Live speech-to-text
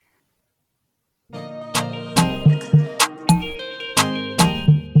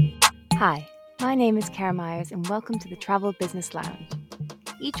Hi, my name is Kara Myers and welcome to the Travel Business Lounge.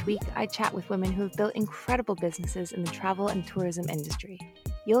 Each week, I chat with women who have built incredible businesses in the travel and tourism industry.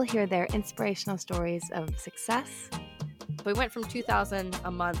 You'll hear their inspirational stories of success. We went from 2,000 a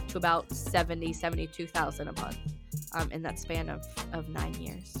month to about 72,000 a month in that span of 9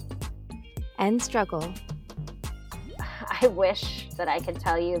 years. And struggle. I wish that I could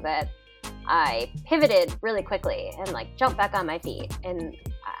tell you that I pivoted really quickly and jumped back on my feet, and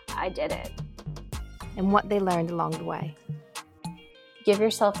I did it. And what they learned along the way. Give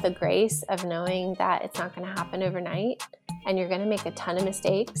yourself the grace of knowing that it's not going to happen overnight and you're going to make a ton of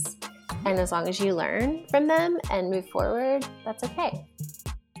mistakes. And as long as you learn from them and move forward, that's okay.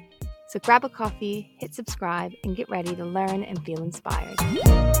 So grab a coffee, hit subscribe, and get ready to learn and feel inspired.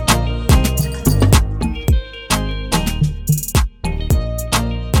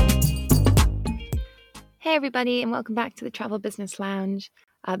 Hey everybody, and welcome back to the Travel Business Lounge,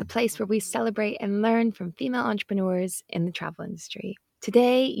 the place where we celebrate and learn from female entrepreneurs in the travel industry.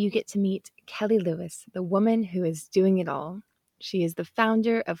 Today, you get to meet Kelly Lewis, the woman who is doing it all. She is the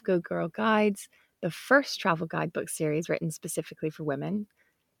founder of Go Girl Guides, the first travel guidebook series written specifically for women.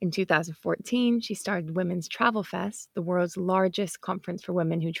 In 2014, she started Women's Travel Fest, the world's largest conference for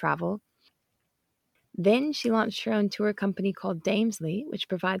women who travel. Then she launched her own tour company called Damesley, which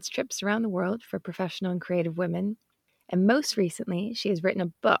provides trips around the world for professional and creative women. And most recently, she has written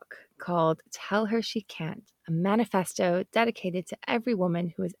a book called Tell Her She Can't, a manifesto dedicated to every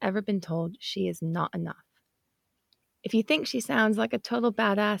woman who has ever been told she is not enough. If you think she sounds like a total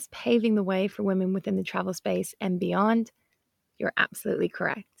badass paving the way for women within the travel space and beyond, you're absolutely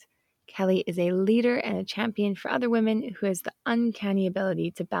correct. Kelly is a leader and a champion for other women who has the uncanny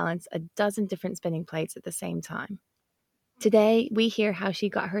ability to balance a dozen different spinning plates at the same time. Today, we hear how she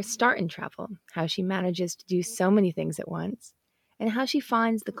got her start in travel, how she manages to do so many things at once, and how she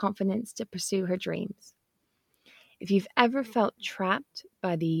finds the confidence to pursue her dreams. If you've ever felt trapped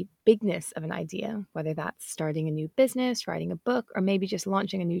by the bigness of an idea, whether that's starting a new business, writing a book, or maybe just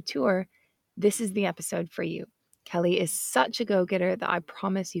launching a new tour, this is the episode for you. Kelly is such a go-getter that I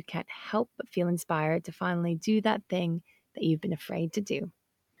promise you can't help but feel inspired to finally do that thing that you've been afraid to do.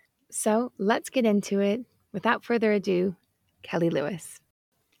 So let's get into it. Without further ado, Kelly Lewis.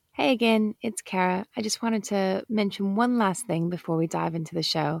 Hey again, it's Kara. I just wanted to mention one last thing before we dive into the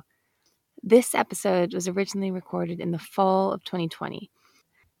show. This episode was originally recorded in the fall of 2020.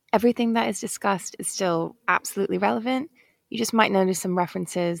 Everything that is discussed is still absolutely relevant. You just might notice some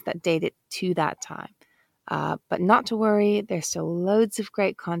references that date it to that time. But not to worry, there's still loads of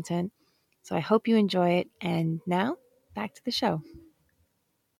great content. So I hope you enjoy it. And now, back to the show.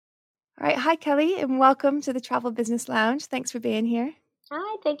 All right. Hi, Kelly, and welcome to the Travel Business Lounge. Thanks for being here.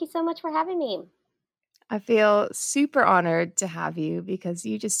 Hi, thank you so much for having me. I feel super honored to have you because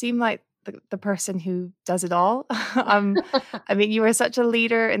you just seem like the person who does it all. I mean, you are such a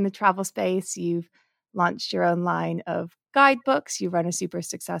leader in the travel space. You've launched your own line of guidebooks. You run a super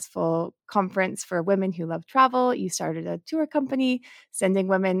successful conference for women who love travel. You started a tour company, sending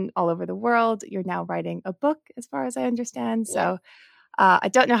women all over the world. You're now writing a book, as far as I understand. Yeah. So I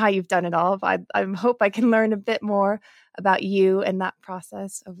don't know how you've done it all, but I hope I can learn a bit more about you and that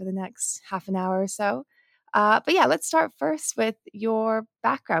process over the next half an hour or so. But yeah, let's start first with your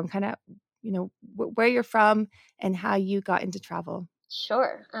background, kind of, where you're from and how you got into travel.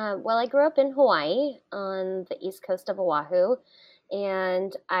 Sure. Well, I grew up in Hawaii on the east coast of Oahu,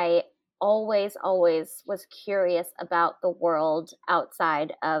 and I always was curious about the world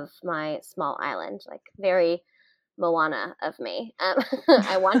outside of my small island, very Moana of me.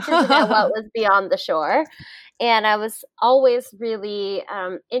 I wanted to know what was beyond the shore, and I was always really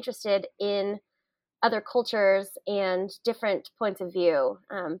interested in other cultures and different points of view.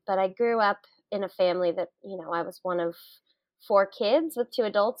 But I grew up in a family that, I was one of 4 kids with 2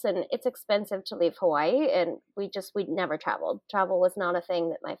 adults, and it's expensive to leave Hawaii. And we never traveled. Travel was not a thing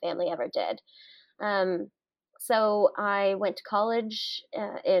that my family ever did. So I went to college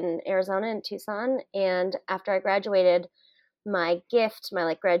in Arizona, in Tucson. And after I graduated, my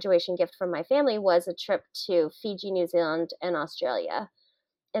graduation gift from my family was a trip to Fiji, New Zealand, and Australia.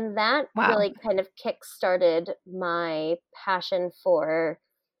 And that really kind of kick-started my passion for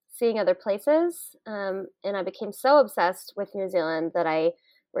seeing other places. And I became so obsessed with New Zealand that I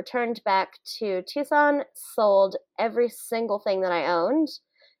returned back to Tucson, sold every single thing that I owned,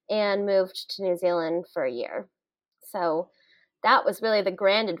 and moved to New Zealand for a year. So that was really the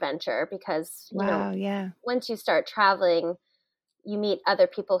grand adventure because, once you start traveling, you meet other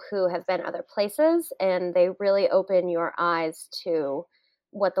people who have been other places, and they really open your eyes to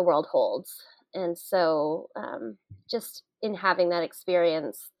what the world holds. And so just in having that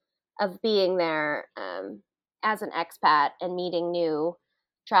experience, of being there as an expat and meeting new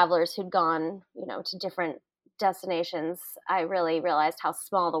travelers who'd gone, to different destinations, I really realized how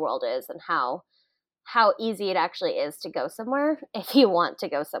small the world is and how easy it actually is to go somewhere if you want to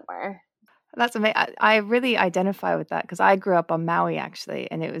go somewhere. That's amazing. I really identify with that because I grew up on Maui actually,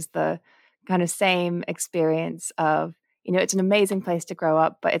 and it was the kind of same experience of, it's an amazing place to grow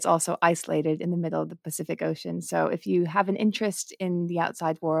up, but it's also isolated in the middle of the Pacific Ocean. So if you have an interest in the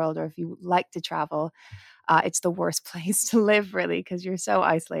outside world or if you like to travel, it's the worst place to live really because you're so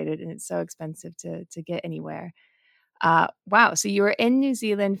isolated and it's so expensive to get anywhere. Wow. So you were in New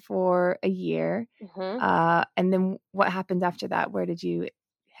Zealand for a year. And then what happened after that? Where did you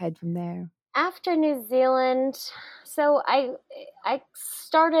head from there? After New Zealand, so I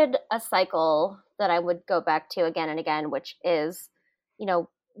started a cycle that I would go back to again and again, which is,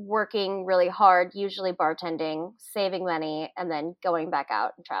 working really hard, usually bartending, saving money, and then going back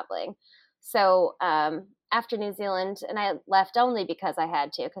out and traveling. So after New Zealand, and I left only because I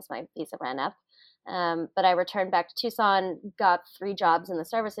had to, because my visa ran up. But I returned back to Tucson, got 3 jobs in the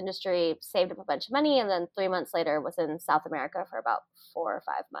service industry, saved up a bunch of money, and then 3 months later was in South America for about 4 or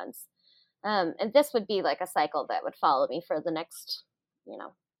 5 months. And this would be like a cycle that would follow me for the next,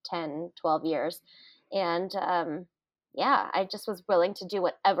 10, 12 years. And I just was willing to do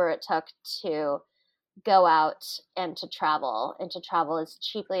whatever it took to go out and to travel as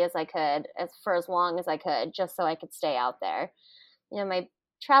cheaply as I could, for as long as I could, just so I could stay out there. My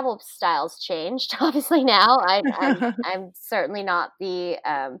travel styles changed obviously now. I'm certainly not the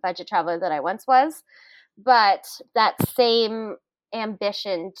budget traveler that I once was, but that same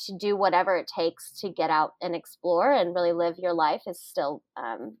ambition to do whatever it takes to get out and explore and really live your life is still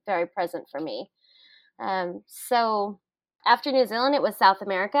very present for me. So after New Zealand, it was South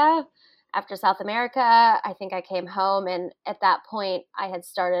America. After South America, I think I came home, and at that point I had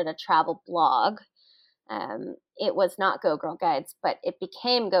started a travel blog. It was not Go Girl Guides, but it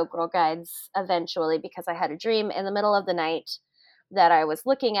became Go Girl Guides eventually because I had a dream in the middle of the night that I was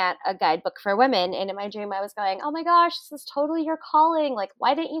looking at a guidebook for women. And in my dream, I was going, oh my gosh, this is totally your calling. Like,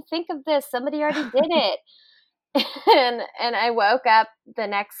 why didn't you think of this? Somebody already did it. and I woke up the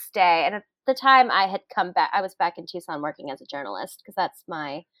next day. And at the time I had come back, I was back in Tucson working as a journalist because that's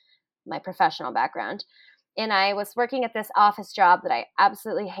my professional background. And I was working at this office job that I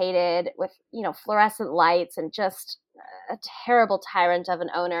absolutely hated with, fluorescent lights and just a terrible tyrant of an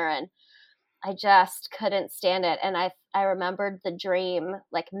owner. And I just couldn't stand it. And I remembered the dream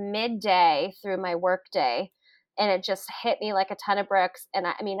like midday through my work day, and it just hit me like a ton of bricks. And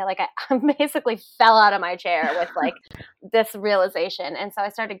I basically fell out of my chair with like this realization. And so I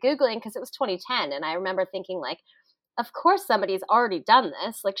started Googling because it was 2010. And I remember thinking like, of course somebody's already done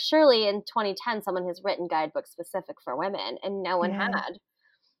this. Like surely in 2010, someone has written guidebooks specific for women, and no one had.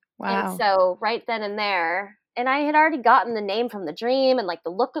 Wow. And so right then and there, and I had already gotten the name from the dream and like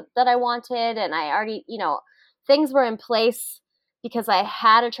the look that I wanted. And I already, things were in place because I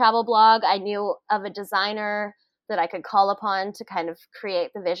had a travel blog. I knew of a designer that I could call upon to kind of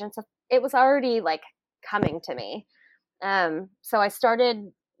create the vision. So it was already like coming to me. So I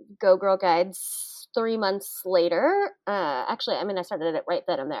started Go Girl Guides 3 months later. I started it right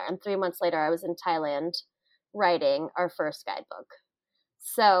then and there. And 3 months later, I was in Thailand writing our first guidebook.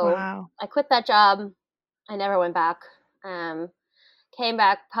 So wow. I quit that job. I never went back. Came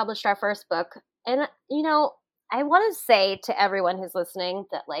back, published our first book. And, I want to say to everyone who's listening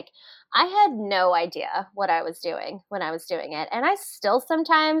that, like, I had no idea what I was doing when I was doing it. And I still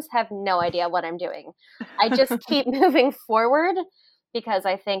sometimes have no idea what I'm doing. I just keep moving forward because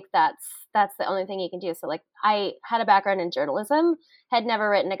I think that's the only thing you can do. So, like, I had a background in journalism, had never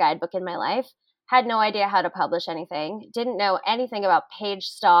written a guidebook in my life, had no idea how to publish anything, didn't know anything about page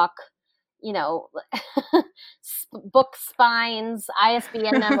stock, book spines,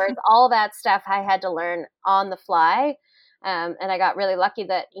 ISBN numbers, all that stuff I had to learn on the fly. And I got really lucky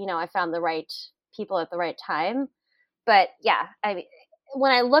that, I found the right people at the right time. But yeah,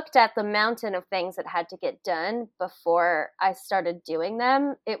 when I looked at the mountain of things that had to get done before I started doing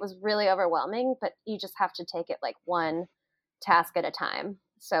them, it was really overwhelming, but you just have to take it like one task at a time.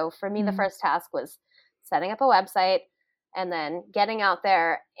 So for me, the first task was setting up a website and then getting out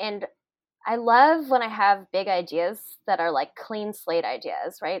there. And I love when I have big ideas that are like clean slate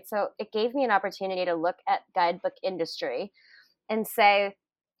ideas, right? So it gave me an opportunity to look at guidebook industry and say,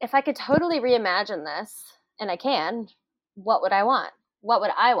 if I could totally reimagine this, and I can, what would I want? What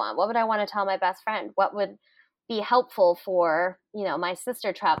would I want? What would I want to tell my best friend? What would be helpful for, my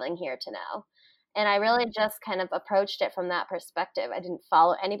sister traveling here to know? And I really just kind of approached it from that perspective. I didn't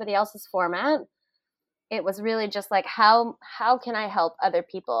follow anybody else's format. It was really just like, how can I help other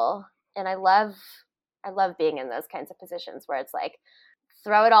people And I love being in those kinds of positions where it's like,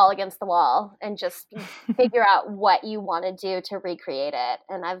 throw it all against the wall and just figure out what you want to do to recreate it.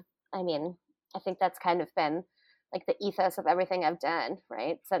 And I think that's kind of been like the ethos of everything I've done,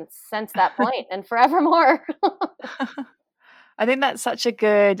 right? Since that point and forevermore. I think that's such a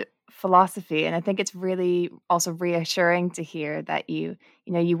good philosophy, and I think it's really also reassuring to hear that you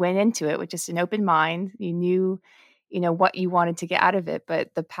went into it with just an open mind. You knew, what you wanted to get out of it,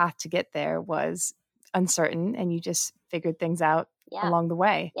 but the path to get there was uncertain, and you just figured things out along the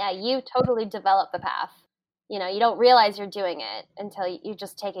way. Yeah, you totally develop the path. You don't realize you're doing it until you're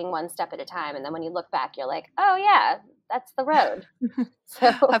just taking one step at a time, and then when you look back, you're like, oh yeah, that's the road.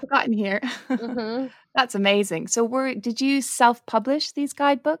 So I've gotten here. Mm-hmm. That's amazing. So did you self-publish these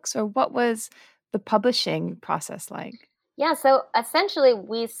guidebooks, or what was the publishing process like? Yeah, so essentially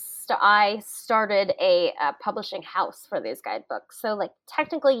I started a publishing house for these guidebooks. So like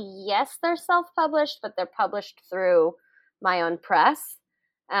technically, yes, they're self-published, but they're published through my own press,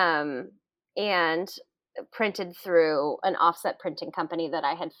 and printed through an offset printing company that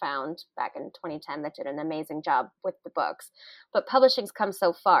I had found back in 2010 that did an amazing job with the books. But publishing's come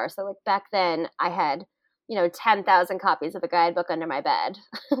so far. So like back then I had 10,000 copies of a guidebook under my bed.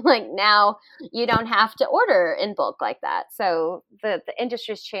 Like now you don't have to order in bulk like that. So the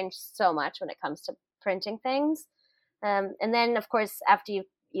industry's changed so much when it comes to printing things. And then of course, after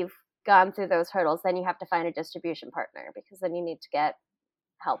you've gone through those hurdles, then you have to find a distribution partner, because then you need to get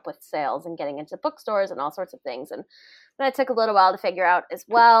help with sales and getting into bookstores and all sorts of things. And that took a little while to figure out as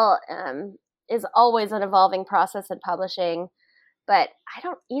well. Is always an evolving process in publishing. But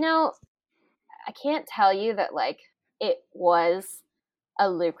I can't tell you that like it was a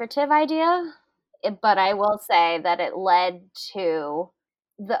lucrative idea, but I will say that it led to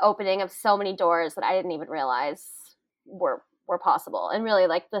the opening of so many doors that I didn't even realize were possible, and really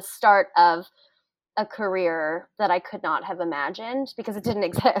like the start of a career that I could not have imagined because it didn't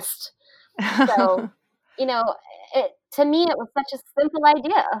exist. So, to me, it was such a simple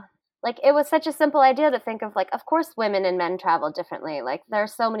idea. Like, it was such a simple idea to think of, like, of course, women and men travel differently. Like, there are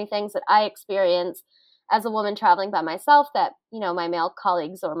so many things that I experience as a woman traveling by myself that, my male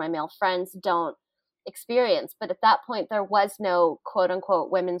colleagues or my male friends don't experience. But at that point, there was no quote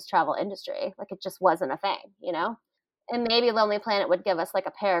unquote women's travel industry. Like, it just wasn't a thing, And maybe Lonely Planet would give us like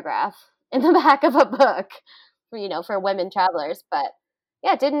a paragraph in the back of a book, for women travelers. But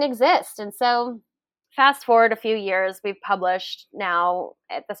yeah, it didn't exist. And so fast forward a few years, we've published now,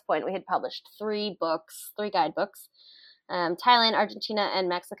 at this point, we had published 3 guidebooks, Thailand, Argentina, and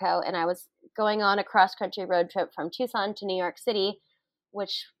Mexico. And I was going on a cross-country road trip from Tucson to New York City,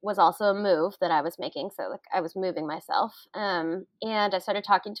 which was also a move that I was making. So like I was moving myself. And I started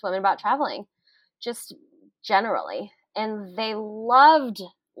talking to women about traveling, just generally. And they loved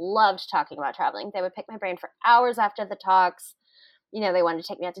talking about traveling. They would pick my brain for hours after the talks. They wanted to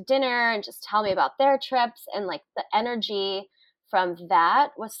take me out to dinner and just tell me about their trips. And like the energy from that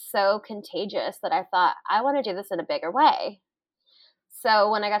was so contagious that I thought, I want to do this in a bigger way.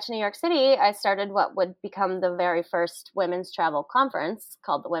 So when I got to New York City, I started what would become the very first women's travel conference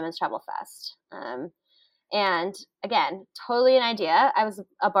called the Women's Travel Fest. And again, totally an idea. I was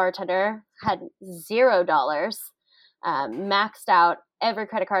a bartender, had $0, maxed out every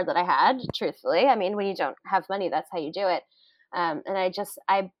credit card that I had, truthfully. I mean, when you don't have money, that's how you do it. And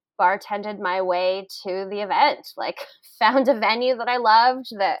I bartended my way to the event, like found a venue that I loved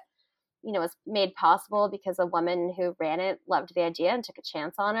that, was made possible because a woman who ran it loved the idea and took a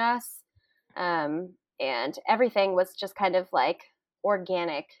chance on us. And everything was just kind of like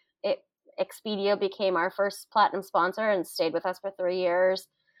organic. Expedia became our first platinum sponsor and stayed with us for 3 years.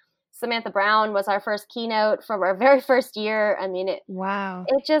 Samantha Brown was our first keynote from our very first year. I mean, it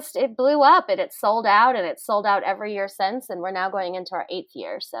blew up, and it sold out, and it's sold out every year since. And we're now going into our 8th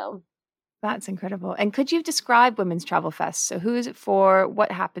year. So that's incredible. And could you describe Women's Travel Fest? So who is it for?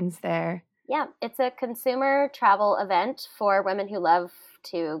 What happens there? Yeah, it's a consumer travel event for women who love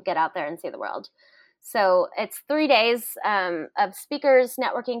to get out there and see the world. So it's 3 days of speakers,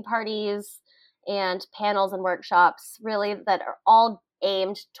 networking parties, and panels and workshops, really, that are all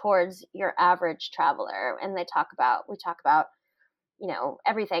aimed towards your average traveler. And we talk about,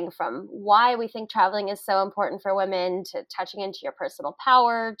 everything from why we think traveling is so important for women, to touching into your personal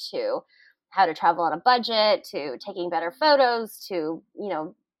power, to how to travel on a budget, to taking better photos, to,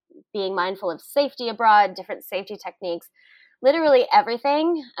 being mindful of safety abroad, different safety techniques, literally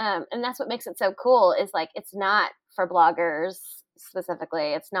everything. And that's what makes it so cool, is like, it's not for bloggers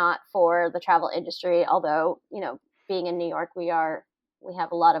specifically. It's not for the travel industry, although, being in New York, we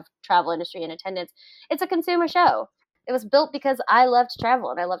have a lot of travel industry in attendance. It's a consumer show. it was built because I love to travel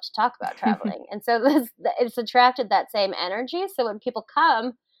and I love to talk about traveling. And so it's attracted that same energy. So when people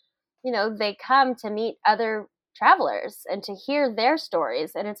come, they come to meet other travelers and to hear their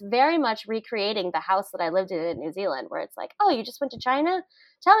stories. And it's very much recreating the house that I lived in New Zealand, where it's like, oh, you just went to China?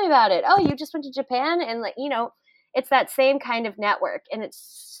 Tell me about it. Oh, you just went to Japan? And it's that same kind of network. And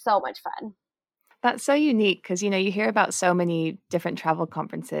it's so much fun. That's so unique because, you hear about so many different travel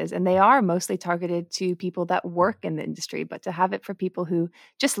conferences and they are mostly targeted to people that work in the industry, but to have it for people who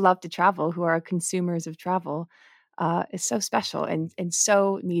just love to travel, who are consumers of travel, is so special and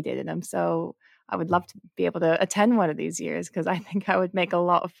so needed. And I would love to be able to attend one of these years because I think I would make a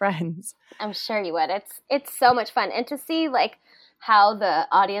lot of friends. I'm sure you would. It's so much fun. And to see how the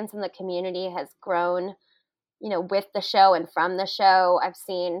audience and the community has grown, with the show and from the show. I've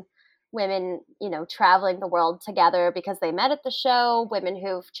seen women, traveling the world together because they met at the show, women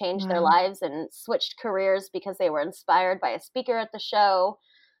who've changed their lives and switched careers because they were inspired by a speaker at the show.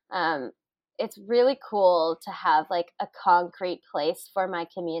 It's really cool to have a concrete place for my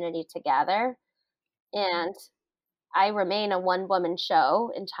community to gather. And I remain a one-woman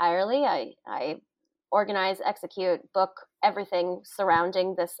show entirely. I organize, execute, book everything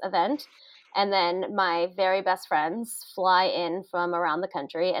surrounding this event. And then my very best friends fly in from around the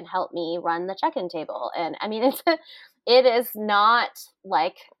country and help me run the check-in table. And I mean, it is not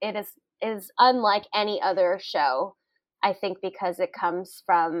it is unlike any other show, I think, because it comes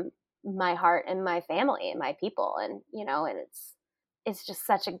from my heart and my family and my people. And, and it's just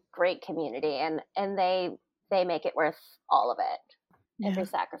such a great community and they make it worth all of it, every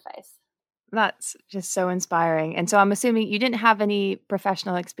sacrifice. That's just so inspiring. And so I'm assuming you didn't have any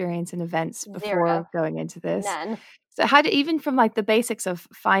professional experience in events before Zero. Going into this. None. So even from the basics of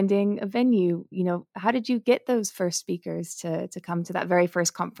finding a venue, how did you get those first speakers to come to that very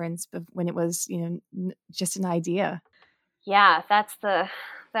first conference when it was, just an idea? Yeah, that's the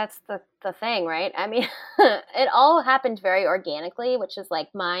thing, right? I mean, it all happened very organically, which is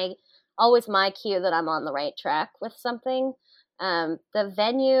always my cue that I'm on the right track with something. The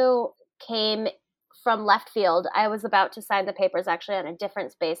venue came from left field. I was about to sign the papers actually on a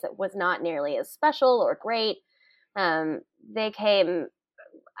different space that was not nearly as special or great. They came,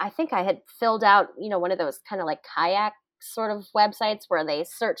 I think I had filled out, one of those kind of kayak sort of websites where they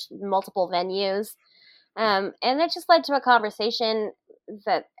searched multiple venues. And it just led to a conversation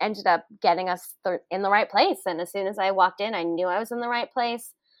that ended up getting us in the right place. And as soon as I walked in, I knew I was in the right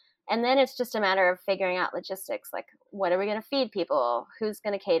place. And then it's just a matter of figuring out logistics, what are we going to feed people? Who's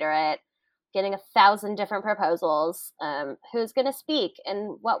going to cater it? Getting 1,000 different proposals, who's going to speak.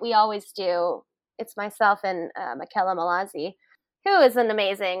 And what we always do, it's myself and Michaela Malazzi, who is an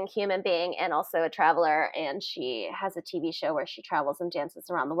amazing human being and also a traveler. And she has a TV show where she travels and dances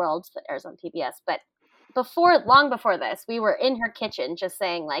around the world that airs on PBS. But long before this, we were in her kitchen just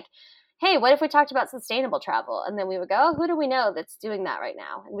saying hey, what if we talked about sustainable travel? And then we would go, oh, who do we know that's doing that right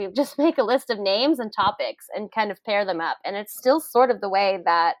now? And we would just make a list of names and topics and kind of pair them up. And it's still sort of the way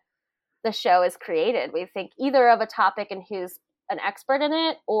that the show is created. We think either of a topic and who's an expert in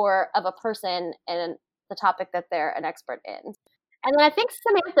it, or of a person and the topic that they're an expert in. And then I think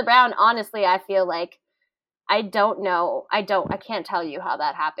Samantha Brown, honestly, I feel I don't know. I can't tell you how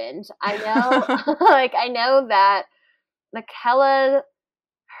that happened. I know, I know that Michaela,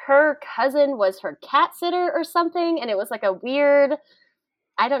 her cousin was her cat sitter or something. And it was a weird,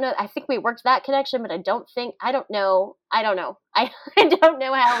 I don't know. I think we worked that connection, but I don't know. I don't know how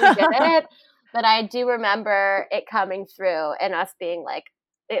we did it, but I do remember it coming through and us being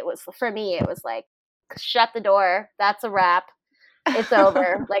it was, for me, it was shut the door. That's a wrap. It's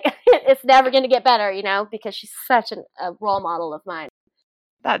over. It's never going to get better, because she's such a role model of mine.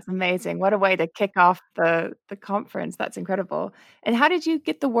 That's amazing. What a way to kick off the conference. That's incredible. And how did you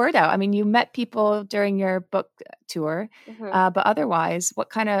get the word out? I mean, you met people during your book tour, but otherwise,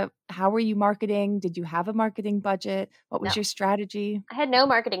 how were you marketing? Did you have a marketing budget? What was your strategy? I had no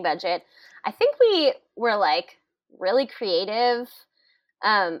marketing budget. I think we were really creative.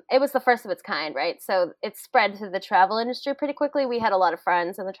 It was the first of its kind, right? So it spread through the travel industry pretty quickly. We had a lot of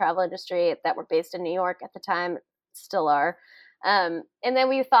friends in the travel industry that were based in New York at the time, still are. And then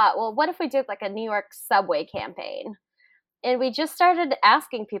we thought, well, what if we did a New York subway campaign? And we just started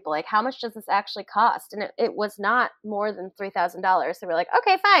asking people, how much does this actually cost? And it was not more than $3,000. So we're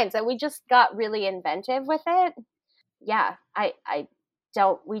okay, fine. So we just got really inventive with it. Yeah,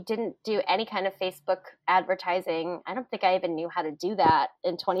 we didn't do any kind of Facebook advertising. I don't think I even knew how to do that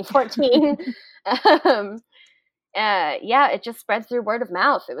in 2014. It just spread through word of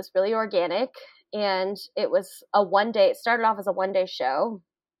mouth. It was really organic. And it was it started off as a one-day show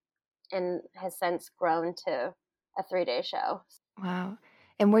and has since grown to a 3-day show. Wow.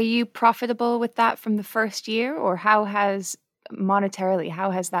 And were you profitable with that from the first year, or how has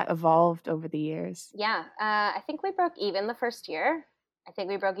that evolved over the years? Yeah, I think we broke even the first year. I think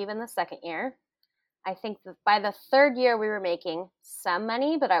we broke even the second year. I think that by the third year we were making some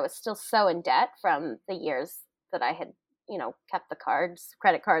money, but I was still so in debt from the years that I had, kept the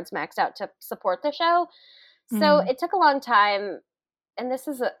credit cards maxed out to support the show. So it took a long time. And this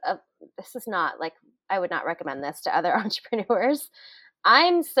is this is not like, I would not recommend this to other entrepreneurs.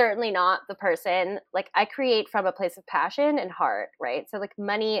 I'm certainly not the person, like, I create from a place of passion and heart, right? So like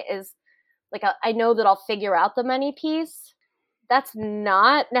money is like, I know that I'll figure out the money piece. That's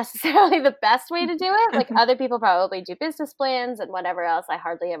not necessarily the best way to do it. Like, other people probably do business plans and whatever else. I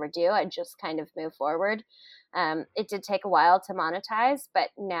hardly ever do. I just kind of move forward. It did take a while to monetize, but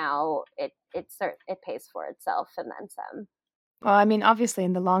now it pays for itself and then some. Well, I mean, obviously,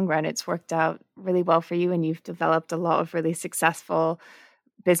 in the long run, it's worked out really well for you, and you've developed a lot of really successful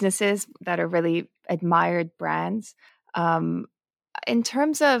businesses that are really admired brands. In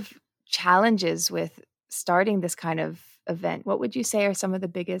terms of challenges with starting this kind of event, what would you say are some of the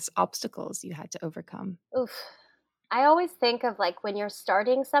biggest obstacles you had to overcome? Oof. I always think of like when you're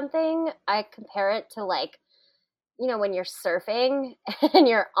starting something, I compare it to like, when you're surfing and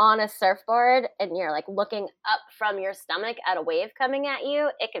you're on a surfboard and you're like looking up from your stomach at a wave coming at you,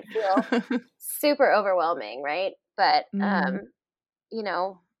 it can feel super overwhelming, right? But,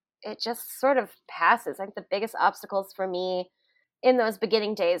 it just sort of passes. I think the biggest obstacles for me in those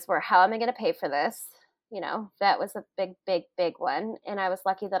beginning days were, how am I going to pay for this? That was a big, big, big one. And I was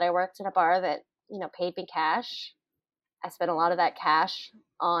lucky that I worked at a bar that, paid me cash. I spent a lot of that cash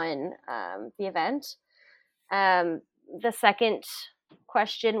on the event. The second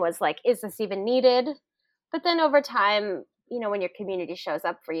question was like, is this even needed? But then over time, when your community shows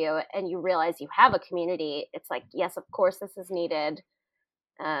up for you and you realize you have a community, it's like, yes, of course this is needed.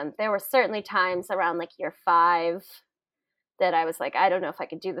 There were certainly times around like year 5 that I was like, I don't know if I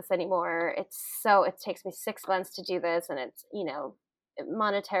could do this anymore. It takes me 6 months to do this. And it's,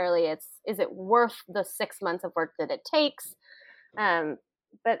 monetarily, is it worth the 6 months of work that it takes?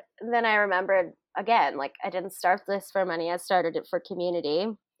 But then I remembered, again, like, I didn't start this for money. I started it for community,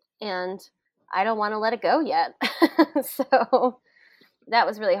 and I don't want to let it go yet. So that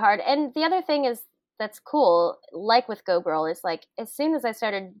was really hard. And the other thing is that's cool, like with Go Girl, is like, as soon as I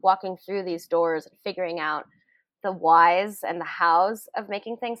started walking through these doors and figuring out the whys and the hows of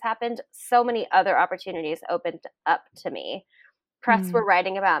making things happen, so many other opportunities opened up to me. Press were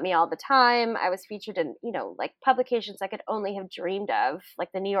writing about me all the time. I was featured in, like publications I could only have dreamed of,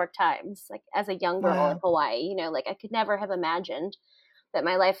 like the New York Times, like as a young girl in Hawaii, like I could never have imagined that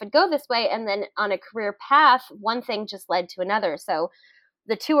my life would go this way. And then on a career path, one thing just led to another. So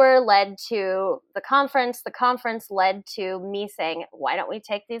the tour led to the conference led to me saying, why don't we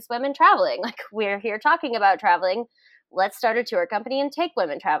take these women traveling? Like, we're here talking about traveling. Let's start a tour company and take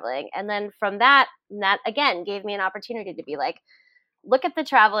women traveling. And then from that again gave me an opportunity to be like, look at the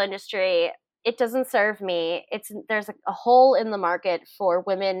travel industry. It doesn't serve me. There's a hole in the market for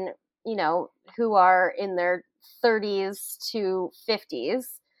women, who are in their 30s to 50s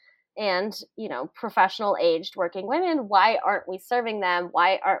and, professional aged working women. Why aren't we serving them?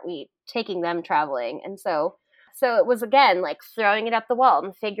 Why aren't we taking them traveling? And so it was, again, like throwing it up the wall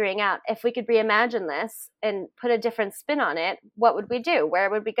and figuring out, if we could reimagine this and put a different spin on it, what would we do?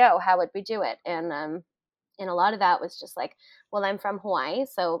 Where would we go? How would we do it? And a lot of that was just like, well, I'm from Hawaii,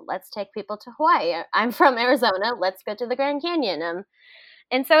 so let's take people to Hawaii. I'm from Arizona, let's go to the Grand Canyon.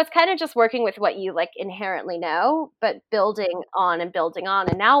 And so it's kind of just working with what you like inherently know, but building on.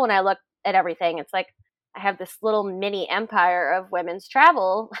 And now when I look at everything, it's like I have this little mini empire of women's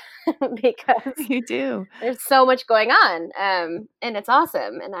travel because You do. there's so much going on. And it's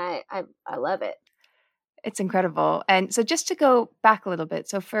awesome. And I love it. It's incredible. And so just to go back a little bit,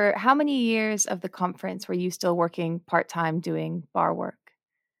 so for how many years of the conference were you still working part-time doing bar work?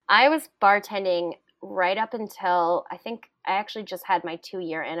 I was bartending right up until, I think I actually just had my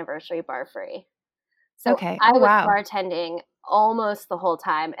 2-year anniversary bar free. So Okay. I was Wow. bartending almost the whole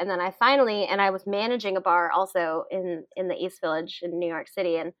time. And then I was managing a bar also in the East Village in New York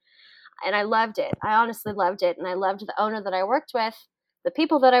City. And I loved it. I honestly loved it. And I loved the owner that I worked with, the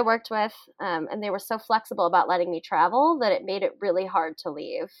people that I worked with, and they were so flexible about letting me travel that it made it really hard to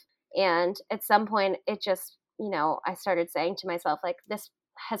leave. And at some point, it just, I started saying to myself, like, this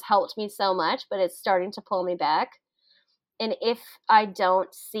has helped me so much, but it's starting to pull me back. And if I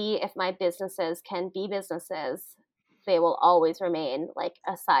don't see if my businesses can be businesses, they will always remain like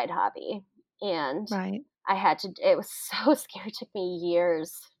a side hobby. And Right. it was so scary. It took me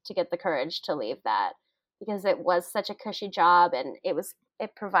years to get the courage to leave that. because it was such a cushy job, and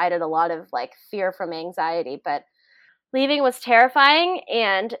it provided a lot of like fear from anxiety, but leaving was terrifying.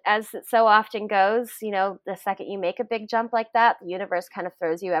 And as it so often goes, the second you make a big jump like that, the universe kind of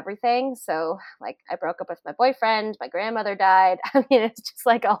throws you everything. So like I broke up with my boyfriend, my grandmother died. I mean, it's just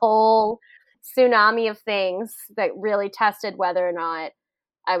like a whole tsunami of things that really tested whether or not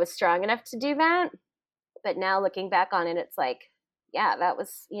I was strong enough to do that. But now looking back on it, it's like, yeah, that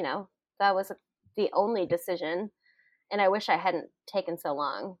was the only decision. And I wish I hadn't taken so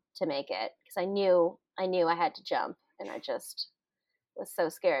long to make it, because I knew I had to jump, and I just was so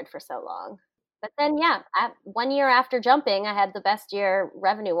scared for so long. But then, 1 year after jumping, I had the best year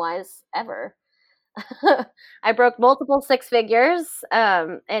revenue-wise ever. I broke multiple six figures,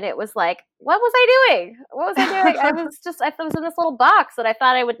 and it was like, what was I doing? I was in this little box that I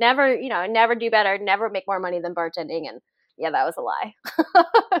thought I would never, never do better, never make more money than bartending, and yeah, that was a lie.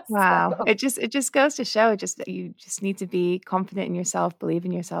 Wow. So. It just goes to show that you just need to be confident in yourself, believe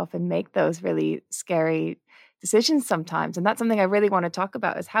in yourself, and make those really scary decisions sometimes. And that's something I really want to talk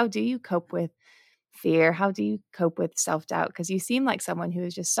about, is how do you cope with fear? How do you cope with self-doubt? Because you seem like someone who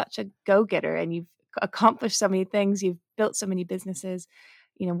is just such a go-getter, and you've accomplished so many things. You've built so many businesses.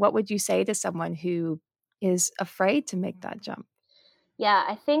 What would you say to someone who is afraid to make that jump? Yeah,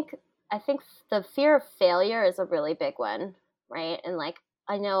 I think the fear of failure is a really big one, right? And like,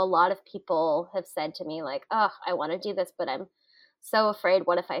 I know a lot of people have said to me like, oh, I want to do this, but I'm so afraid.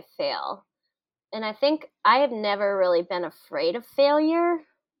 What if I fail? And I think I have never really been afraid of failure,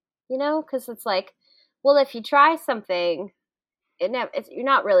 because it's like, well, if you try something, you're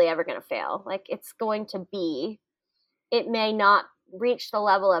not really ever going to fail. Like, it's going to be, it may not reach the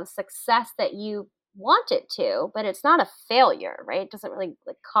level of success that you want it to, but it's not a failure, right? It doesn't really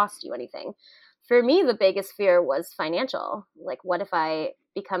like cost you anything. For me, the biggest fear was financial. Like, what if I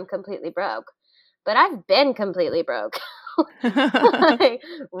become completely broke? But I've been completely broke. Like,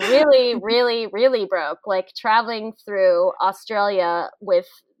 really, really, really broke. Like, traveling through Australia with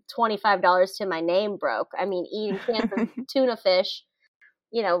 $25 to my name broke. I mean, eating cans of tuna fish,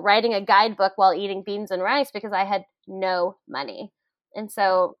 writing a guidebook while eating beans and rice because I had no money. And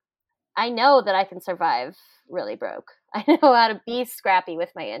so I know that I can survive really broke. I know how to be scrappy with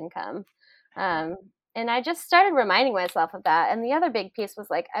my income. And I just started reminding myself of that. And the other big piece was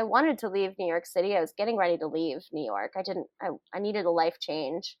like, I wanted to leave New York City. I was getting ready to leave New York. I needed a life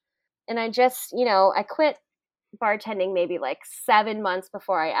change. And I just, I quit bartending maybe like 7 months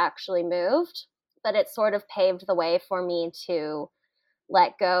before I actually moved, but it sort of paved the way for me to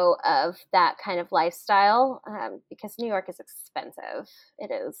let go of that kind of lifestyle, because New York is expensive.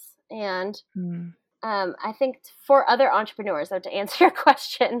 It is. And I think for other entrepreneurs, though, to answer your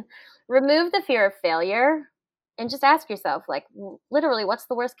question, remove the fear of failure and just ask yourself, like, literally, what's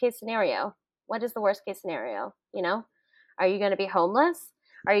the worst case scenario? What is the worst case scenario? Are you going to be homeless?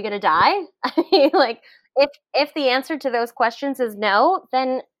 Are you going to die? I mean, like, if the answer to those questions is no,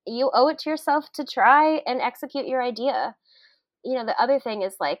 then you owe it to yourself to try and execute your idea. The other thing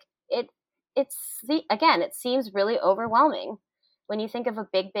is like, it seems really overwhelming when you think of a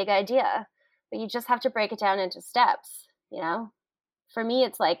big idea, but you just have to break it down into steps. For me,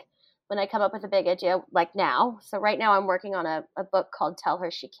 it's like when I come up with a big idea, like now. So right now I'm working on a book called Tell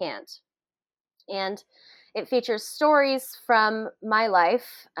Her She Can't. And it features stories from my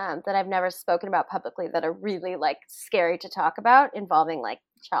life that I've never spoken about publicly that are really like scary to talk about, involving like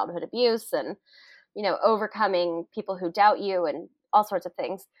childhood abuse and, overcoming people who doubt you and all sorts of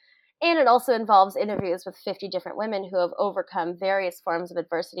things. And it also involves interviews with 50 different women who have overcome various forms of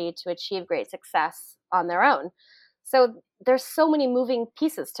adversity to achieve great success on their own. So there's so many moving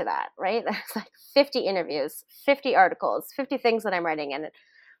pieces to that, right? There's like 50 interviews, 50 articles, 50 things that I'm writing. And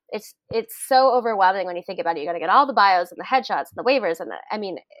it's so overwhelming when you think about it. You got to get all the bios and the headshots and the waivers and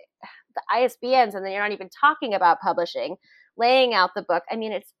the ISBNs, and then you're not even talking about publishing, laying out the book. I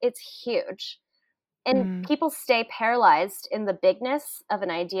mean, it's huge. And people stay paralyzed in the bigness of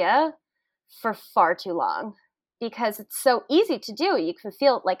an idea for far too long because it's so easy to do. You can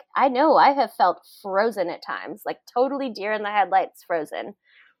feel like, I know I have felt frozen at times, like totally deer in the headlights frozen,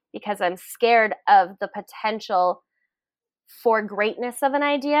 because I'm scared of the potential for greatness of an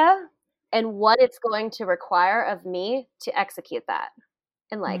idea and what it's going to require of me to execute that.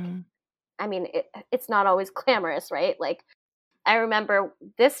 And like, I mean, it's not always glamorous, right? Like, I remember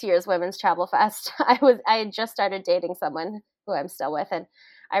this year's Women's Travel Fest. I had just started dating someone who I'm still with, and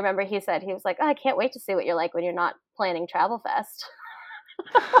I remember he was like, oh, I can't wait to see what you're like when you're not planning Travel Fest.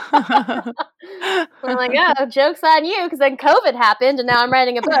 We're like, oh, joke's on you, because then COVID happened and now I'm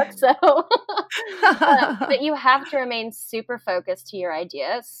writing a book. So, but you have to remain super focused to your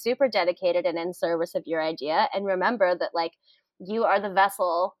idea, super dedicated and in service of your idea. And remember that like you are the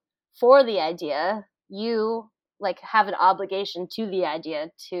vessel for the idea. You like have an obligation to the idea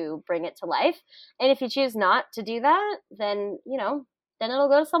to bring it to life. And if you choose not to do that, then, you know, then it'll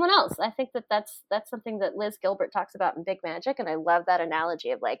go to someone else. I think that that's something that Liz Gilbert talks about in Big Magic. And I love that analogy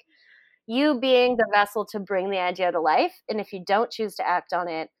of like you being the vessel to bring the idea to life. And if you don't choose to act on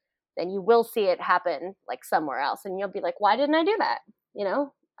it, then you will see it happen like somewhere else. And you'll be like, why didn't I do that? You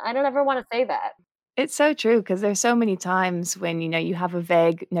know, I don't ever want to say that. It's so true, because there's so many times when, you know, you have a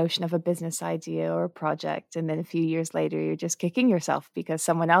vague notion of a business idea or a project, and then a few years later, you're just kicking yourself because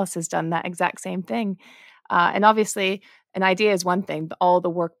someone else has done that exact same thing. And obviously, an idea is one thing, but all the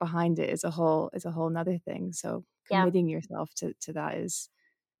work behind it is a whole nother thing. So Yeah. committing yourself to that is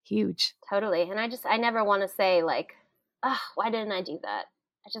huge. Totally. And I never want to say like, oh, why didn't I do that?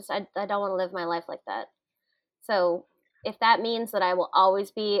 I don't want to live my life like that. So if that means that I will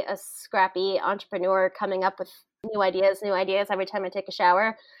always be a scrappy entrepreneur coming up with new ideas every time I take a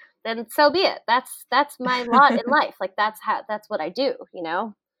shower, then so be it. That's my lot in life. Like that's what I do, you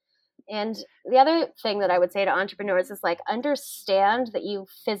know? And the other thing that I would say to entrepreneurs is like, understand that you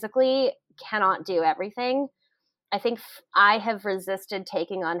physically cannot do everything. I think I have resisted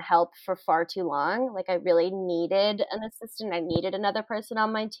taking on help for far too long. Like I really needed an assistant. I needed another person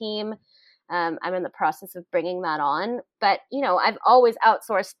on my team. I'm in the process of bringing that on. But, you know, I've always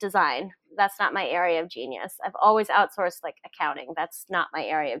outsourced design. That's not my area of genius. I've always outsourced like accounting. That's not my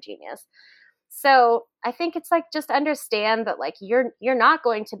area of genius. So I think it's like, just understand that like you're not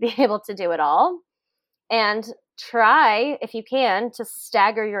going to be able to do it all, and try, if you can, to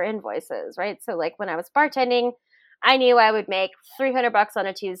stagger your invoices, right? So like when I was bartending, I knew I would make $300 on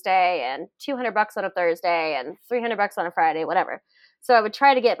a Tuesday and $200 on a Thursday and $300 on a Friday, whatever. So I would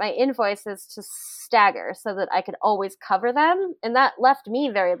try to get my invoices to stagger so that I could always cover them. And that left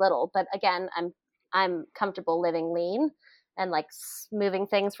me very little. But again, I'm comfortable living lean and like moving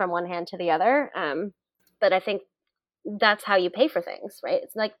things from one hand to the other. But I think that's how you pay for things, right?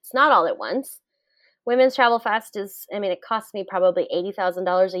 It's like, it's not all at once. Women's Travel Fast it costs me probably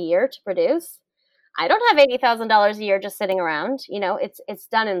 $80,000 a year to produce. I don't have $80,000 a year just sitting around. You know, it's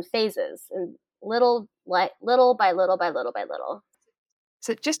done in phases and little by little by little.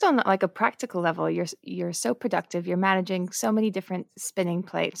 So just on like a practical level, you're so productive. You're managing so many different spinning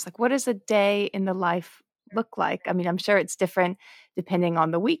plates. Like, what does a day in the life look like? I mean, I'm sure it's different depending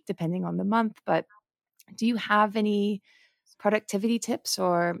on the week, depending on the month, but do you have any productivity tips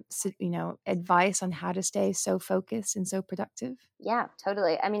or, you know, advice on how to stay so focused and so productive? Yeah,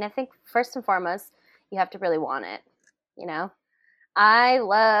 totally. I mean, I think first and foremost, you have to really want it. You know, I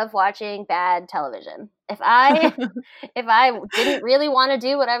love watching bad television. If I didn't really want to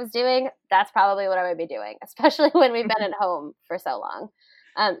do what I was doing, that's probably what I would be doing, especially when we've been at home for so long.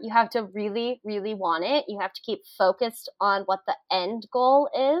 You have to really, really want it. You have to keep focused on what the end goal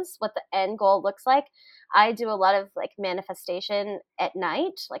is, what the end goal looks like. I do a lot of like manifestation at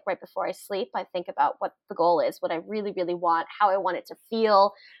night, like right before I sleep. I think about what the goal is, what I really, really want, how I want it to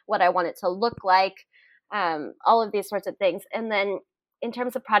feel, what I want it to look like, all of these sorts of things. And then in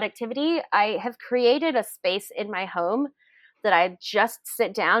terms of productivity, I have created a space in my home that I just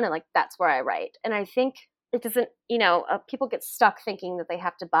sit down and like, that's where I write. And I think it doesn't, you know, people get stuck thinking that they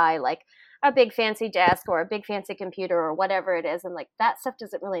have to buy like a big fancy desk or a big fancy computer or whatever it is. And like that stuff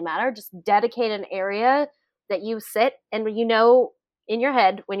doesn't really matter. Just dedicate an area that you sit, and you know in your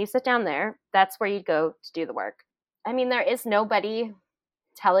head when you sit down there, that's where you go to do the work. I mean, there is nobody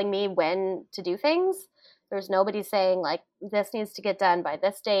telling me when to do things. There's nobody saying like, this needs to get done by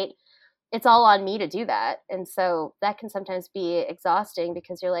this date. It's all on me to do that. And so that can sometimes be exhausting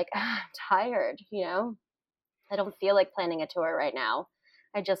because you're like, I'm tired, you know? I don't feel like planning a tour right now.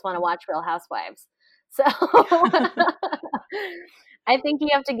 I just want to watch Real Housewives. So I think you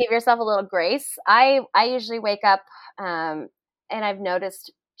have to give yourself a little grace. I usually wake up and I've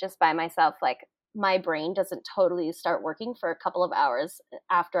noticed just by myself, like my brain doesn't totally start working for a couple of hours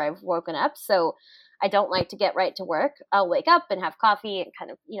after I've woken up. So I don't like to get right to work. I'll wake up and have coffee and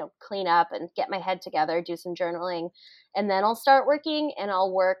kind of, you know, clean up and get my head together, do some journaling, and then I'll start working, and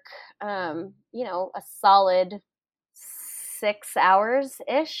I'll work, you know, a solid 6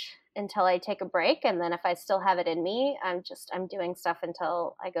 hours-ish until I take a break. And then if I still have it in me, I'm doing stuff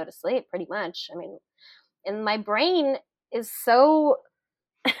until I go to sleep pretty much. I mean, and my brain is so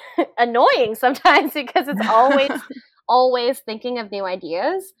annoying sometimes because it's always thinking of new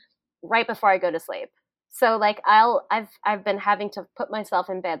ideas right before I go to sleep. So like I've been having to put myself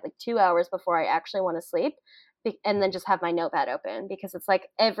in bed like 2 hours before I actually want to sleep, and then just have my notepad open, because it's like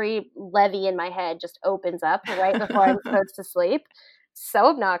every levee in my head just opens up right before I'm supposed to sleep. So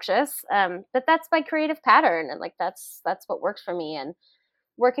obnoxious. But that's my creative pattern, and like that's what works for me. And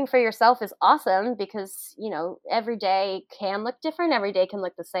working for yourself is awesome because, you know, every day can look different. Every day can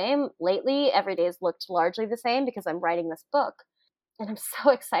look the same. Lately, every day has looked largely the same because I'm writing this book and I'm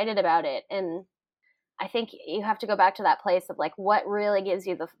so excited about it. And I think you have to go back to that place of like, what really gives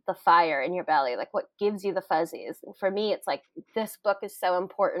you the fire in your belly? Like what gives you the fuzzies? And for me, it's like, this book is so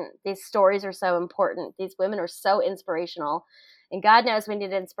important. These stories are so important. These women are so inspirational. And God knows we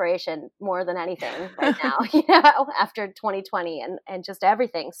need inspiration more than anything right now, you know, after 2020 and just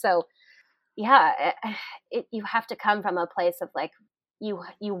everything. So yeah, you have to come from a place of like, you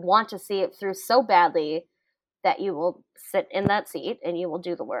want to see it through so badly that you will sit in that seat and you will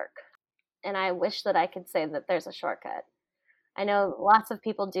do the work. And I wish that I could say that there's a shortcut. I know lots of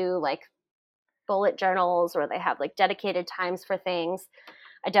people do like bullet journals, or they have like dedicated times for things.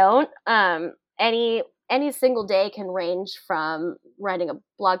 I don't. Any single day can range from writing a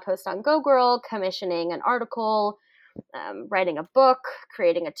blog post on GoGirl, commissioning an article, writing a book,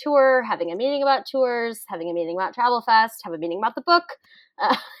 creating a tour, having a meeting about tours, having a meeting about Travel Fest, have a meeting about the book,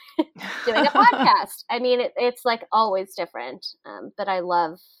 doing a podcast. I mean, it's like always different. But I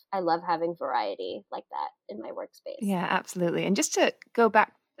love having variety like that in my workspace. Yeah, absolutely. And just to go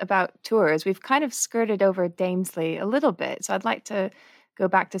back about tours, we've kind of skirted over Damesley a little bit. So I'd like to go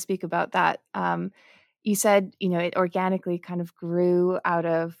back to speak about that. You said, you know, it organically kind of grew out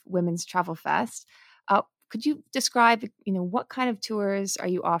of Women's Travel Fest. Could you describe, you know, what kind of tours are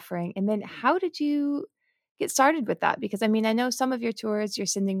you offering? And then how did you get started with that? Because I mean, I know some of your tours, you're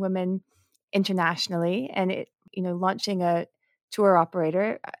sending women internationally, and it, you know, launching a tour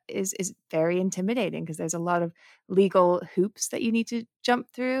operator is very intimidating because there's a lot of legal hoops that you need to jump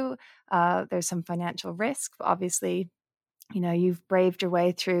through. There's some financial risk, but obviously, you know, you've braved your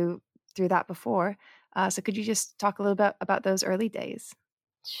way through that before. So could you just talk a little bit about those early days?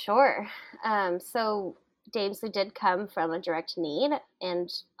 Sure. So Damesley did come from a direct need and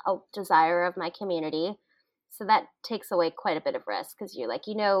a desire of my community. So that takes away quite a bit of risk because you're like,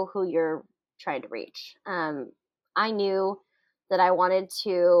 you know who you're trying to reach. I knew that I wanted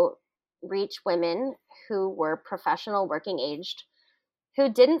to reach women who were professional, working aged, who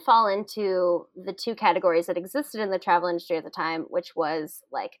didn't fall into the two categories that existed in the travel industry at the time, which was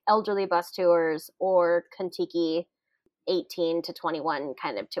like elderly bus tours or Contiki 18 to 21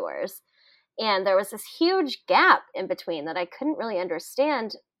 kind of tours. And there was this huge gap in between that I couldn't really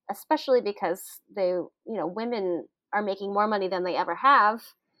understand, especially because they, you know, women are making more money than they ever have.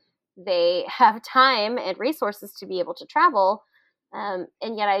 They have time and resources to be able to travel. And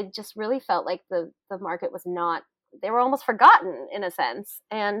yet I just really felt like the market was not, they were almost forgotten in a sense.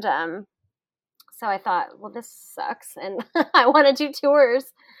 And so I thought, well, this sucks. And I want to do tours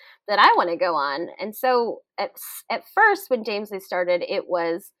that I want to go on. And so at first, when Damesley started, it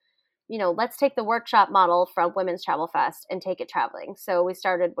was, you know, let's take the workshop model from Women's Travel Fest and take it traveling. So we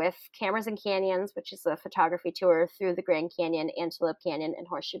started with Cameras and Canyons, which is a photography tour through the Grand Canyon, Antelope Canyon, and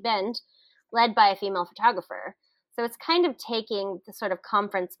Horseshoe Bend, led by a female photographer. So it's kind of taking the sort of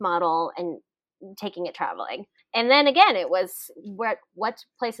conference model and taking it traveling. And then again, it was what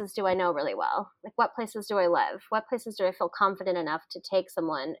places do I know really well? Like what places do I love? What places do I feel confident enough to take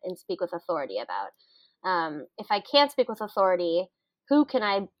someone and speak with authority about? If I can't speak with authority, who can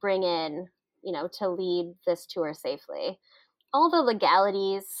I bring in, you know, to lead this tour safely? All the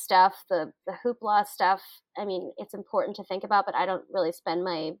legalities stuff, the hoopla stuff, I mean, it's important to think about, but I don't really spend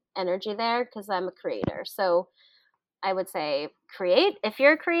my energy there because I'm a creator. So I would say create if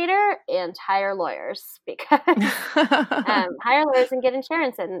you're a creator, and hire lawyers because hire lawyers and get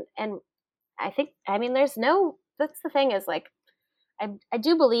insurance. And I think, I mean, that's the thing is like, I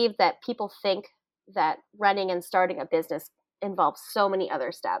do believe that people think that running and starting a business involves so many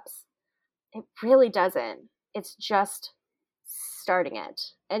other steps. It really doesn't. It's just starting it,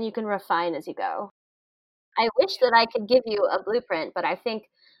 and you can refine as you go. I wish that I could give you a blueprint, but I think,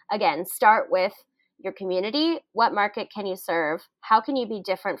 again, start with your community. What market can you serve? How can you be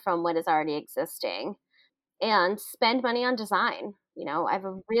different from what is already existing? And spend money on design. You know, I have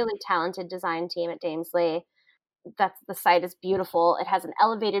a really talented design team at Damesley. The site is beautiful. It has an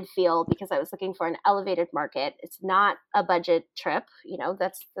elevated feel because I was looking for an elevated market. It's not a budget trip. You know,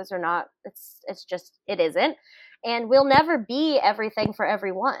 it isn't. And we'll never be everything for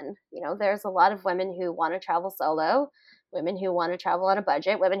everyone. You know, there's a lot of women who want to travel solo, women who want to travel on a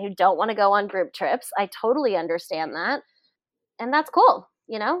budget, women who don't want to go on group trips. I totally understand that. And that's cool.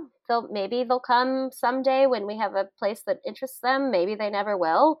 maybe they'll come someday when we have a place that interests them. Maybe they never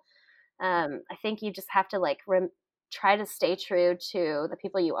will. I think you just have to like try to stay true to the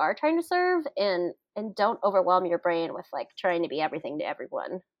people you are trying to serve, and don't overwhelm your brain with like trying to be everything to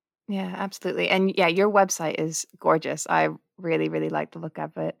everyone. Yeah, absolutely. And yeah, your website is gorgeous. I really, really like the look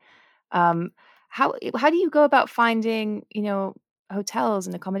of it. Um, how do you go about finding, hotels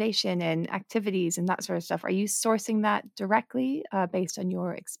and accommodation and activities and that sort of stuff? Are you sourcing that directly based on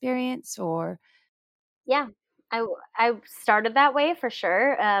your experience or? Yeah, I started that way for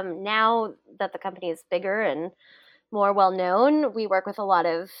sure. Now that the company is bigger and more well known, we work with a lot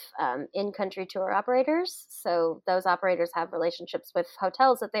of in country tour operators. So those operators have relationships with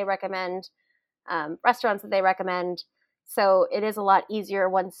hotels that they recommend, restaurants that they recommend. So it is a lot easier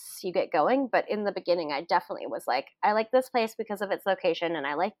once you get going. But in the beginning, I definitely was like, I like this place because of its location, and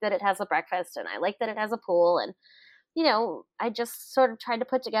I like that it has a breakfast, and I like that it has a pool. And, I just sort of tried to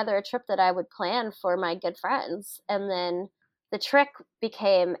put together a trip that I would plan for my good friends. And then the trick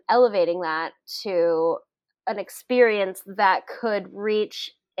became elevating that to an experience that could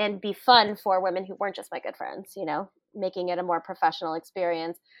reach and be fun for women who weren't just my good friends, making it a more professional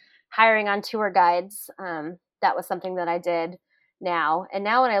experience, hiring on tour guides. That was something that I did now. And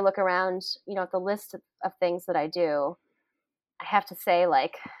now when I look around, at the list of things that I do, I have to say,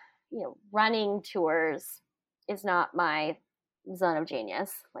 like, running tours is not my zone of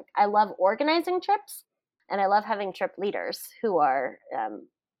genius. Like, I love organizing trips, and I love having trip leaders who are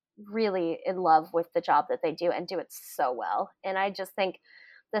really in love with the job that they do and do it so well. And I just think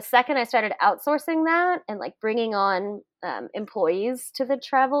the second I started outsourcing that and like bringing on employees to the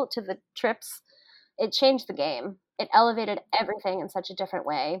trips, it changed the game. It elevated everything in such a different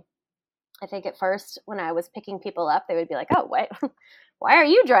way. I think at first when I was picking people up, they would be like, "Oh, why are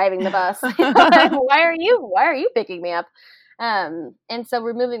you driving the bus? why are you picking me up?" And so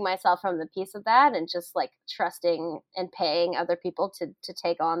removing myself from the piece of that and just like trusting and paying other people to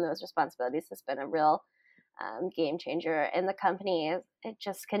take on those responsibilities has been a real game changer. And the company, it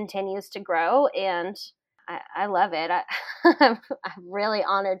just continues to grow, and I love it. I'm really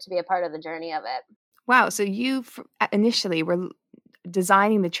honored to be a part of the journey of it. Wow. So you initially were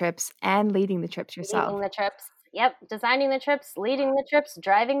designing the trips and leading the trips yourself. Leading the trips. Yep. Designing the trips, leading the trips,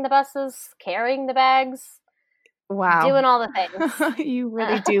 driving the buses, carrying the bags. Wow. Doing all the things. You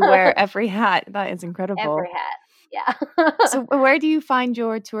really do wear every hat. That is incredible. Every hat. Yeah. So where do you find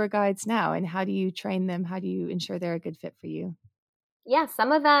your tour guides now, and how do you train them? How do you ensure they're a good fit for you? Yeah,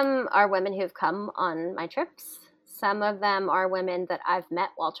 some of them are women who've come on my trips. Some of them are women that I've met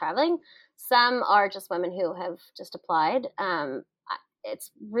while traveling. Some are just women who have just applied.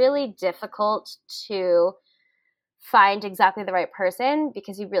 It's really difficult to find exactly the right person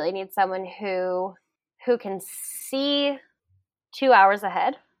because you really need someone who can see 2 hours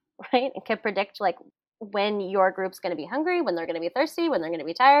ahead, right? And can predict like when your group's going to be hungry, when they're going to be thirsty, when they're going to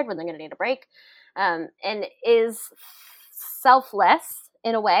be tired, when they're going to need a break, and is selfless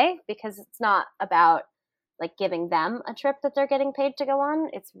in a way, because it's not about like giving them a trip that they're getting paid to go on.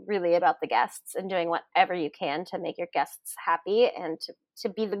 It's really about the guests and doing whatever you can to make your guests happy and to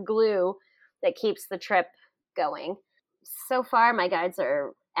be the glue that keeps the trip going. So far, my guides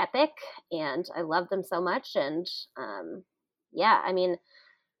are epic, and I love them so much. And yeah, I mean,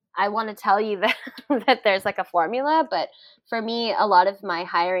 I want to tell you that that there's like a formula, but for me, a lot of my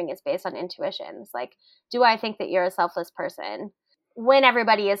hiring is based on intuition. It's like, do I think that you're a selfless person? When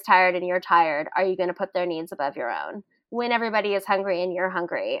everybody is tired and you're tired, are you going to put their needs above your own? When everybody is hungry and you're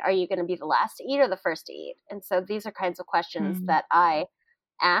hungry, are you going to be the last to eat or the first to eat? And so these are kinds of questions that I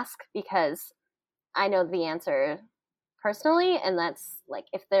ask because I know the answer personally, and that's like,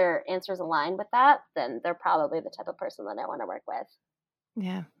 if their answers align with that, then they're probably the type of person that I want to work with.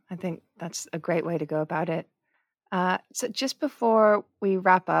 Yeah, I think that's a great way to go about it. So just before we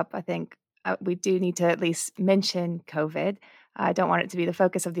wrap up, I think we do need to at least mention COVID. I don't want it to be the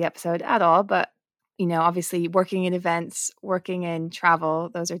focus of the episode at all, but obviously working in events, working in travel,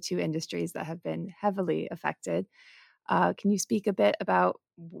 those are two industries that have been heavily affected. Can you speak a bit about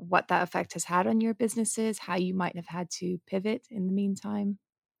what that effect has had on your businesses, how you might have had to pivot in the meantime?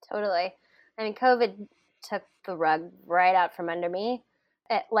 Totally. I mean, COVID took the rug right out from under me.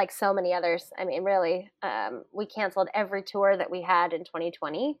 Like so many others. I mean, really, we canceled every tour that we had in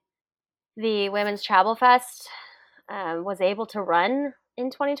 2020. The Women's Travel Fest was able to run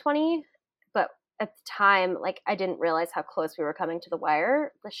in 2020, but at the time, like, I didn't realize how close we were coming to the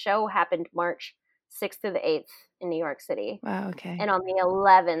wire. The show happened March 6th through the 8th in New York City. Wow, okay. And on the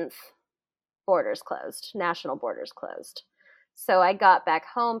 11th, borders closed, national borders closed. So I got back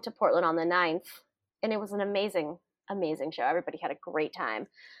home to Portland on the 9th, and it was an amazing amazing show. Everybody had a great time.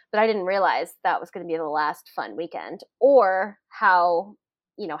 But I didn't realize that was going to be the last fun weekend, or how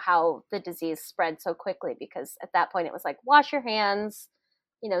the disease spread so quickly, because at that point it was like, wash your hands,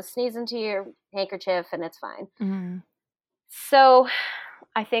 sneeze into your handkerchief and it's fine. Mm-hmm. So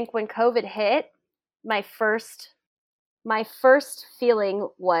I think when COVID hit, my first feeling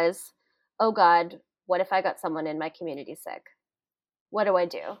was, oh God, what if I got someone in my community sick? What do I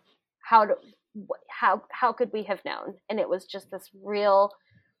do? How could we have known? And it was just this real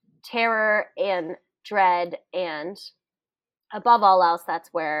terror and dread, and above all else, that's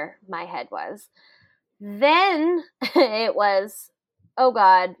where my head was. Then it was, oh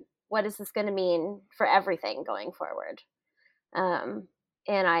God, what is this going to mean for everything going forward? And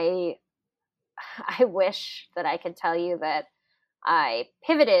I wish that I could tell you that I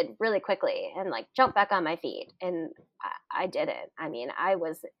pivoted really quickly and like jumped back on my feet, and I didn't. I mean, I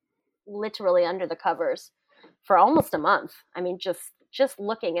was literally under the covers for almost a month. I mean, just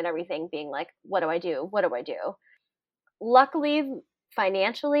looking at everything, being like, what do I do? What do I do? Luckily,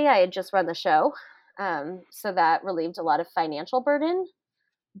 financially, I had just run the show, so that relieved a lot of financial burden.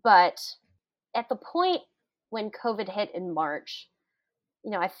 But at the point when COVID hit in March,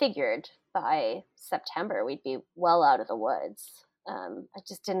 I figured by September we'd be well out of the woods. I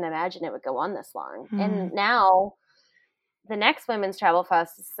just didn't imagine it would go on this long. And now the next Women's Travel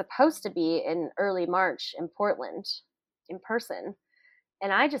Fest is supposed to be in early March in Portland in person.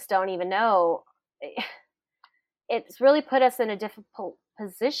 And I just don't even know. It's really put us in a difficult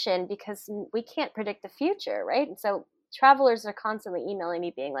position because we can't predict the future, right? And so travelers are constantly emailing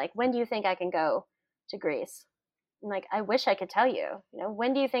me being like, when do you think I can go to Greece? I'm like, I wish I could tell you.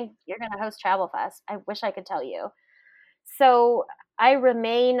 When do you think you're going to host Travel Fest? I wish I could tell you. So I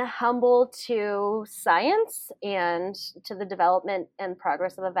remain humble to science and to the development and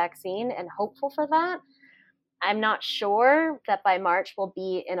progress of a vaccine, and hopeful for that. I'm not sure that by March we'll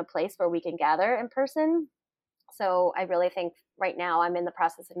be in a place where we can gather in person. So I really think right now I'm in the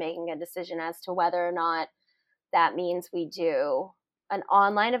process of making a decision as to whether or not that means we do an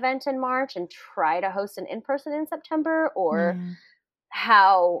online event in March and try to host an in-person in September, or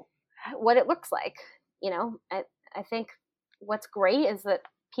what it looks like. I think what's great is that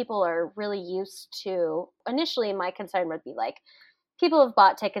people are really used to, initially my concern would be like, people have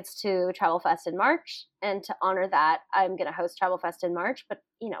bought tickets to Travel Fest in March, and to honor that, I'm going to host Travel Fest in March. But,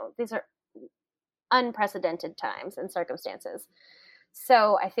 these are unprecedented times and circumstances.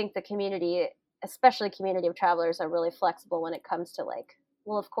 So I think the community, especially community of travelers, are really flexible when it comes to like,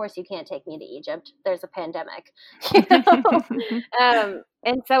 well, of course you can't take me to Egypt. There's a pandemic.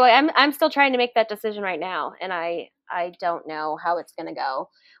 And so I'm still trying to make that decision right now. And I don't know how it's going to go.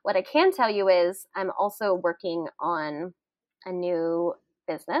 What I can tell you is I'm also working on a new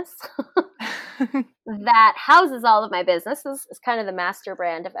business that houses all of my businesses. Is kind of the master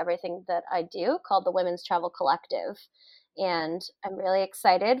brand of everything that I do, called the Women's Travel Collective. And I'm really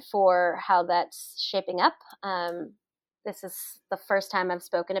excited for how that's shaping up. This is the first time I've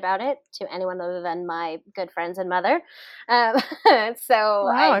spoken about it to anyone other than my good friends and mother. So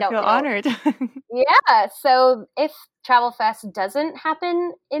wow, I don't feel know. honored. Yeah. So if Travel Fest doesn't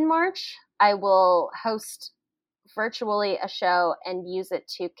happen in March, I will host virtually a show and use it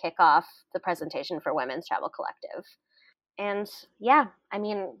to kick off the presentation for Women's Travel Collective. And yeah, I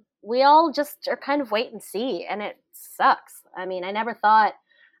mean, we all just are kind of wait and see, and it sucks. I mean, I never thought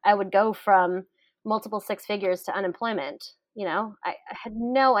I would go from multiple six figures to unemployment. I had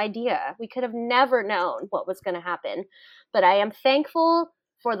no idea. We could have never known what was going to happen. But I am thankful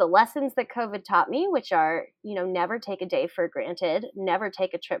for the lessons that COVID taught me, which are, never take a day for granted, never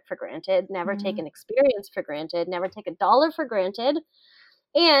take a trip for granted, never take an experience for granted, never take $1 for granted.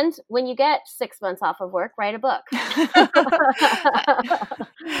 And when you get 6 months off of work, write a book.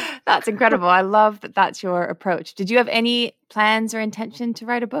 That's incredible. I love that that's your approach. Did you have any plans or intention to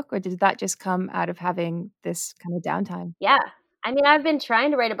write a book, or did that just come out of having this kind of downtime? Yeah. I mean, I've been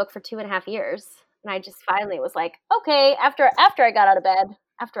trying to write a book for 2.5 years, and I just finally was like, okay, after I got out of bed,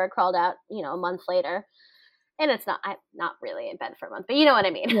 after I crawled out, a month later, and I'm not really in bed for a month, but you know what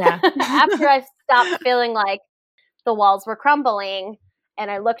I mean? Yeah. After I stopped feeling like the walls were crumbling, and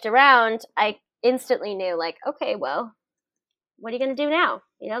I looked around, I instantly knew, like, okay, well, what are you going to do now?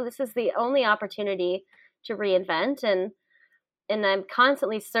 This is the only opportunity to reinvent. And I'm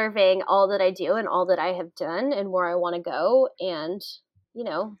constantly surveying all that I do and all that I have done and where I want to go. And,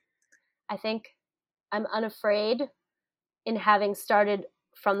 I think I'm unafraid, in having started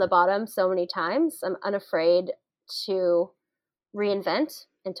from the bottom so many times, I'm unafraid to reinvent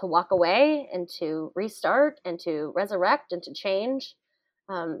and to walk away and to restart and to resurrect and to change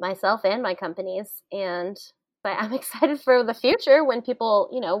myself and my companies. And But I'm excited for the future when people,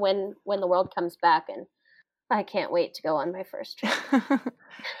 when the world comes back, and I can't wait to go on my first trip.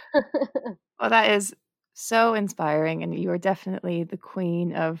 Well, that is so inspiring, and you are definitely the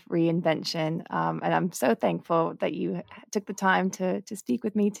queen of reinvention. And I'm so thankful that you took the time to speak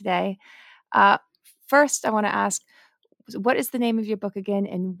with me today. First, I want to ask, what is the name of your book again,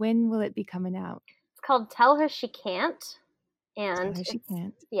 and when will it be coming out? It's called Tell Her She Can't. And Tell Her She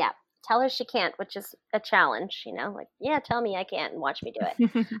Can't. Yeah, Tell Her She Can't, which is a challenge, like, yeah, tell me I can't and watch me do it.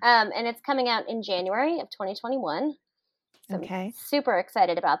 And it's coming out in January of 2021. So Okay. I'm super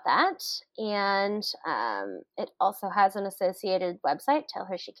excited about that. And it also has an associated website,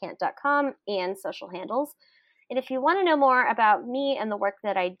 tellhershecant.com, and social handles. And if you want to know more about me and the work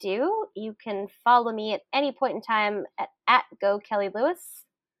that I do, you can follow me at any point in time at GoKellyLewis.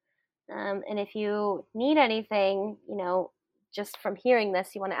 And if you need anything, just from hearing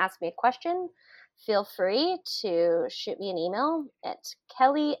this, you want to ask me a question, feel free to shoot me an email at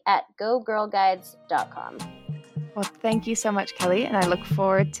kelly@gogirlguides.com. Well, thank you so much, Kelly, and I look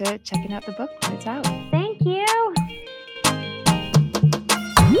forward to checking out the book when it's out. Thank you.